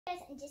Guys,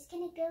 I'm just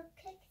gonna go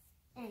cook,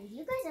 and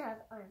you guys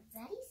are already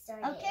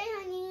started. Okay,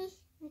 honey.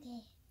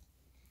 Okay.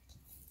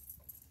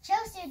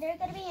 Chelsea, they're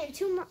gonna be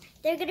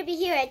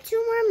here in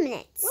 2 more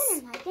minutes. What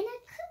am I gonna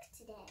cook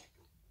today?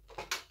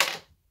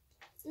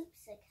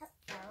 Oops, a cup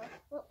fell.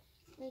 Well,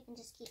 we can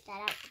just keep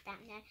that out the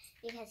back now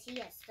because he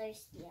gets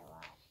thirsty a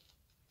lot.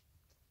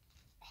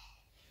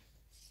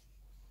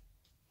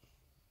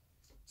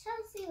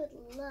 Chelsea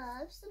would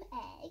love some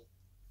eggs.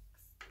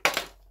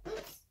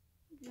 Oops,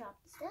 drop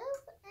the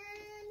stove,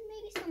 and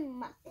maybe some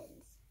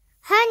muffins.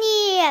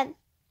 Honey,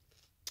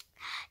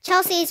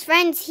 Chelsea's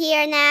friend's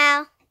here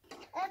now.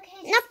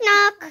 Okay. Knock,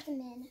 knock. Let them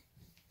in.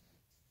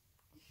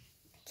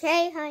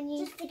 Okay,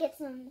 honey. Just to get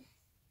some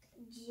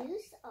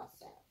juice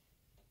also.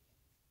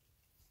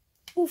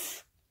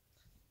 Oof.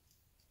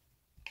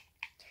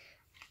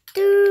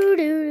 Do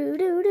do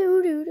do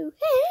do do do.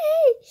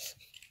 Hey.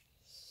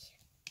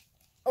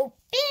 Open.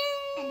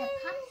 And the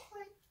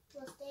popcorn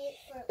will stay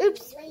for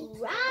later.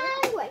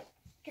 Right away.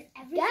 Because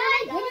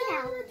everyone's getting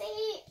out.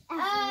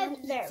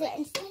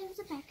 Instead of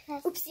the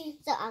breakfast. Oopsie.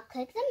 So I'll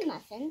cook the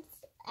muffins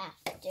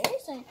after.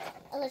 So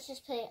let's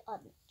just put it on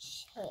the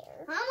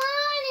chair. Come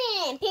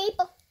on in,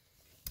 people.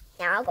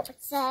 Now I'll go.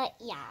 So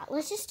yeah,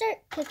 let's just start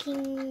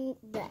cooking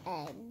the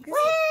eggs. Woo!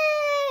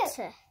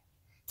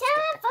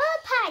 Time for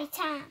party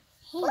time.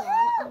 Hang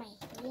on my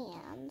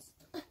hands.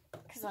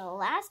 Because the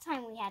last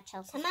time we had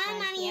Chelsea, come on,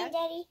 mommy and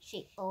daddy.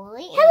 She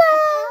only ate the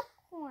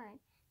popcorn.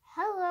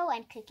 Hello,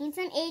 I'm cooking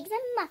some eggs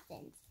and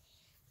muffins.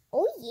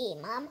 Oh yeah,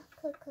 Mom.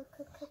 Cook.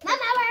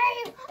 Mama, where are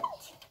you?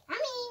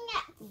 Coming.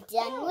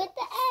 Done with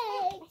the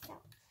eggs.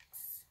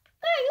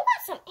 Girl, you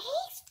got some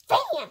eggs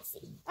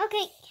fancy.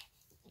 Okay,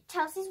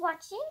 Chelsea's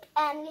watching,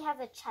 and we have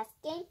a chess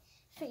game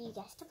for you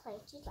guys to play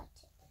if you'd like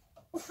to.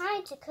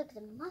 Time to cook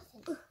the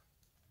muffins.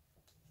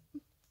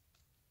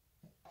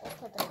 Let's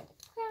put them on the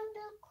ground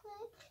real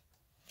quick.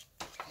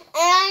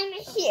 I'm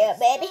here,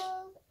 baby.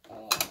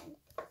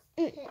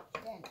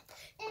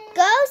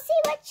 Go see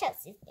what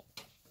Chelsea's doing.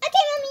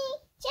 Okay, Mommy.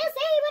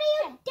 Chelsea, what are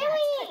you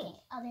doing?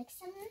 I'll make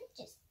some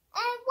juice.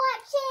 I'm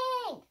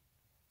watching.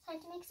 Time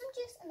to make some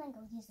juice and then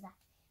go use the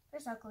bathroom.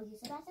 First, I'll go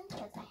use the bathroom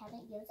because I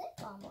haven't used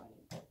it all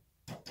morning.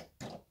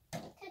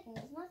 Cooking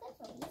these muffins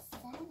will be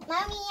 7 minutes.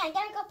 Mommy, I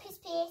gotta go piss.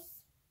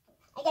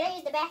 I gotta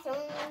use the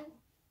bathroom.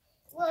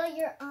 Well,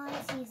 your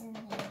auntie's in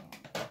there.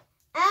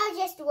 I'll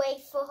just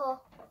wait for her.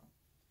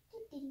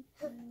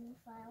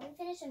 Finally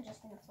finished. I'm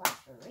just gonna flash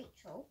for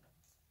Rachel.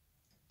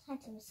 Time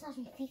to massage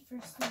my feet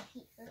first. My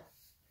feet hurt.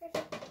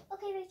 Perfect.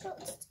 Okay, Rachel,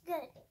 it's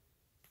good.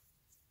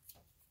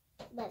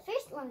 But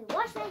first, let me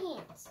wash my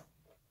hands.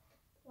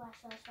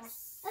 Wash.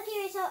 Okay,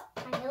 Rachel,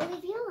 I'm gonna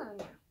leave you alone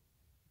now.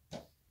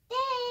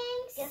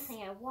 Thanks. Guess I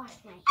gotta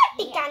wash my hands. I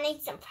think I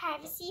need some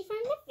privacy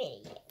from the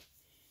video.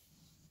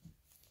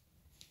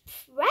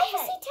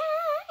 Privacy time.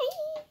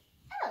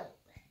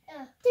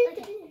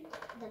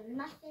 The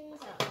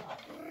muffins are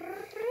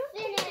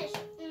finished.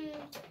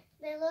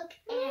 They look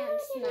and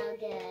smell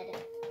good.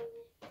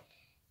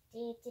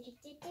 They look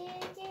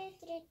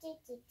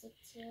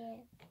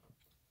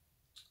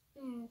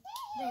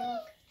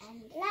and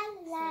La.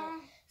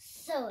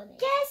 so amazing.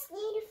 Just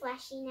need a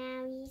flashy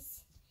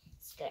nowies.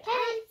 Good.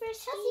 Time for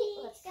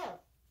Chelsea. Let's go.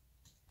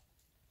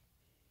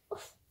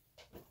 Oof.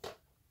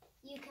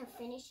 You can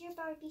finish your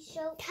Barbie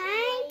show.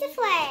 Time to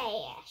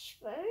flash.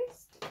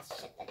 First,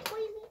 let's shut the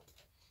toilet.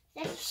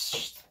 Then,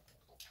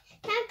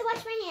 time to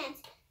wash my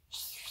hands.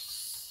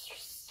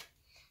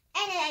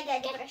 And then I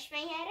gotta brush my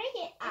hair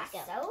again.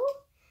 Also.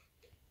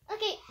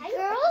 Okay,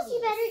 girls, you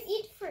better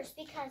eat first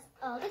because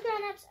all the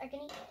grown-ups are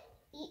gonna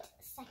eat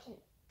second.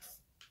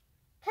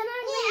 Come on, I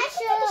Rachel.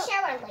 should take a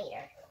shower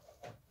later.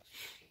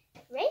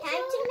 Rachel.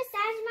 Time to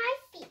massage my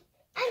feet.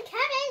 I'm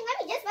coming. Let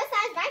me just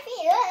massage my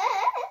feet.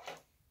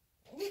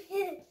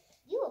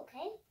 You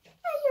okay? I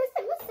use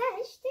the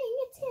massage thing.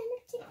 It's gonna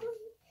tickle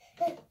me.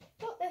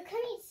 Well,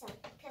 come eat some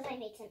because I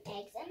made some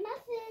eggs and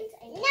muffins.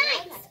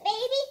 Nice,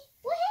 baby.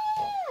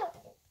 Woohoo!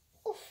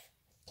 Oof.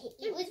 Okay,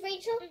 eat with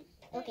Rachel.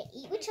 Okay,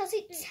 eat with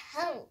Chelsea.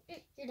 Tell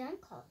you're done,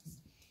 calls.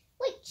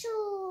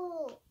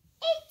 Rachel.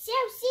 Hey,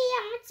 Chelsea, I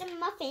want some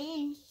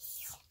muffins.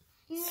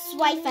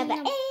 Swipe of the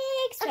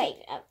eggs. Okay.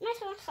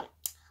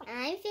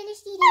 I'm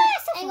finished eating.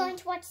 So I'm going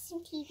to watch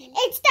some TV.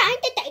 It's time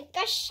to take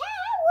a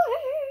shower.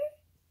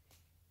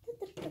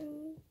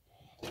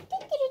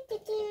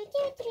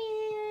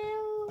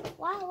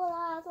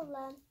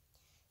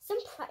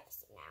 Some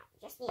privacy now.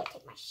 Just need to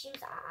take my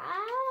shoes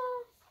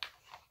off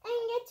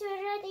and get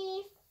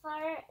ready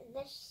for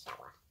the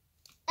shower.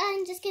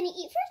 I'm just going to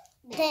eat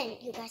first. Then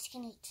you guys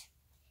can eat.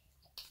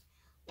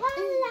 La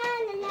la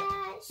la la.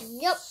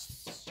 Nope.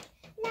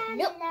 La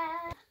Nope.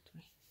 la.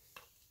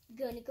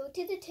 Gonna go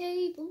to the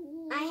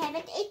table. I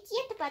haven't eaten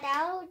yet, but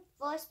I'll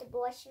first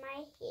wash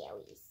my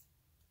hairs.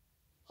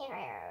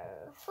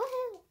 Hair.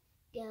 Woohoo.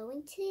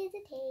 Going to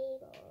the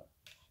table.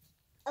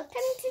 Oh,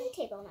 coming to the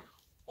table now.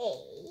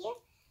 Hey.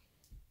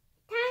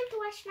 Time to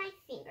wash my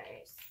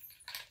fingers.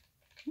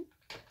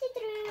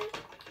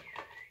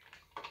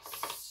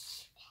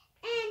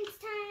 And it's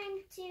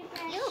time to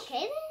brush You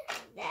okay there?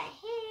 the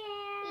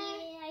hair.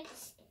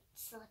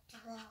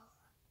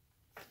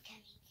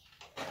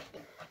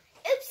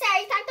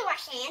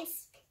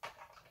 hands.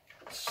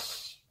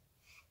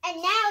 And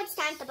now it's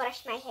time to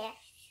brush my hair.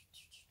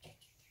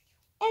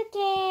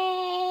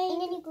 Okay.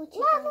 And then you go to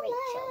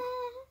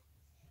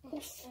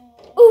Rachel.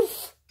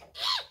 Oof.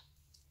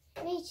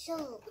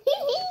 Rachel.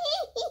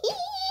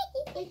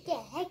 What the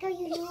heck are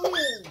you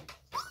doing?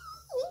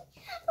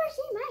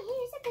 Brushing my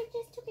hair as if I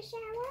just took a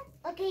shower.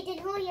 Okay, then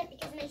hurry up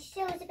because my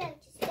show is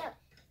about to start.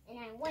 And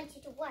I want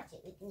you to watch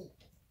it with me.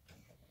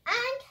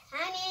 I'm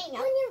coming.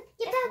 Oh no,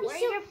 the Barbie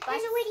show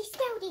has already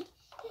started.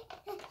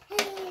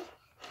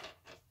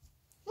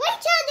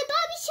 Rachel, the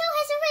Barbie show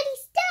has already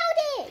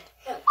started.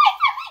 Wait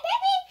for me,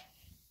 baby.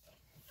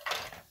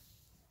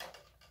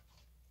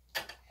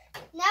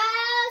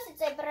 Now,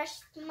 since I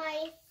brushed my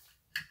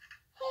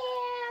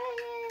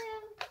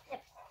hair,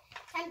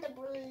 time to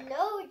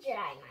blow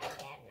dry my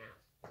hair now.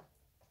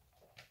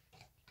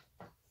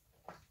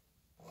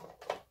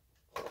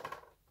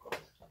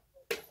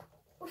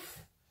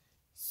 Oof.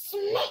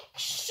 Smack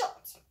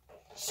shut.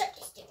 Shut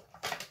this thing.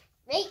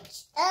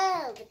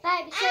 Rachel, the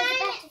Barbie show is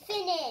about to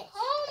finish.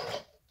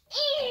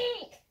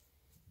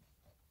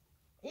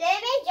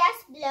 Let me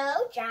just blow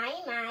dry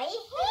my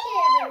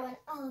hair. Everyone,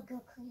 I'll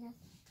go clean up.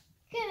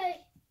 Good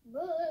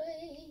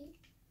boy.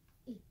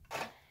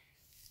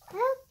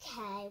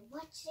 Okay,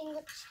 watching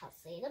with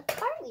Chelsea, the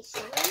Barbie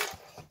show, my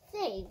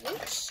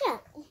favorite show.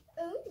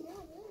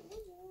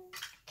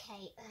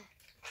 Okay,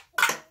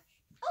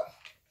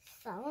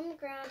 fall on the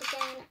ground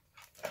again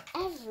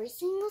every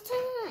single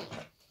time.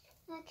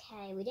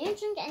 Okay, we didn't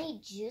drink any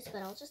juice,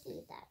 but I'll just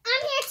eat that.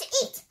 I'm here to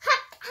eat.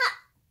 Hop, hop.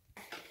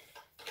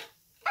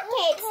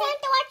 Okay, it's time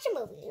to watch a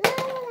movie. La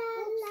la la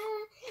la,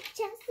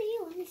 Chelsea,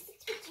 let me sit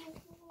with you.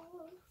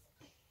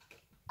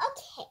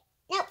 Okay,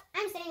 now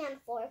I'm sitting on the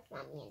floor with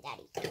Mommy and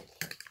Daddy.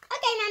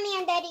 Okay, Mommy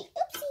and Daddy.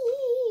 Oopsie.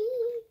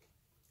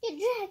 You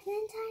dragged the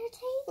entire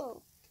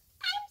table.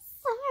 I'm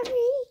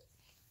sorry.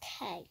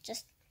 Okay,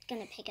 just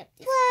gonna pick up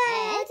this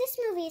Wow, egg. this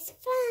movie is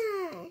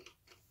fun.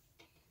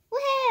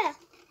 Woohoo!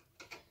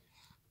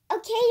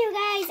 Okay, you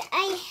guys,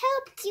 I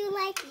hope you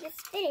like this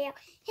video.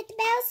 Hit the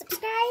bell,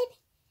 subscribe,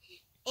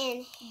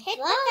 and hit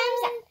the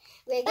thumbs up.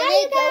 We're Bye,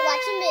 gonna go guys.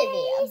 watch a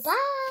movie.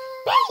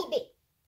 Bye. Baby.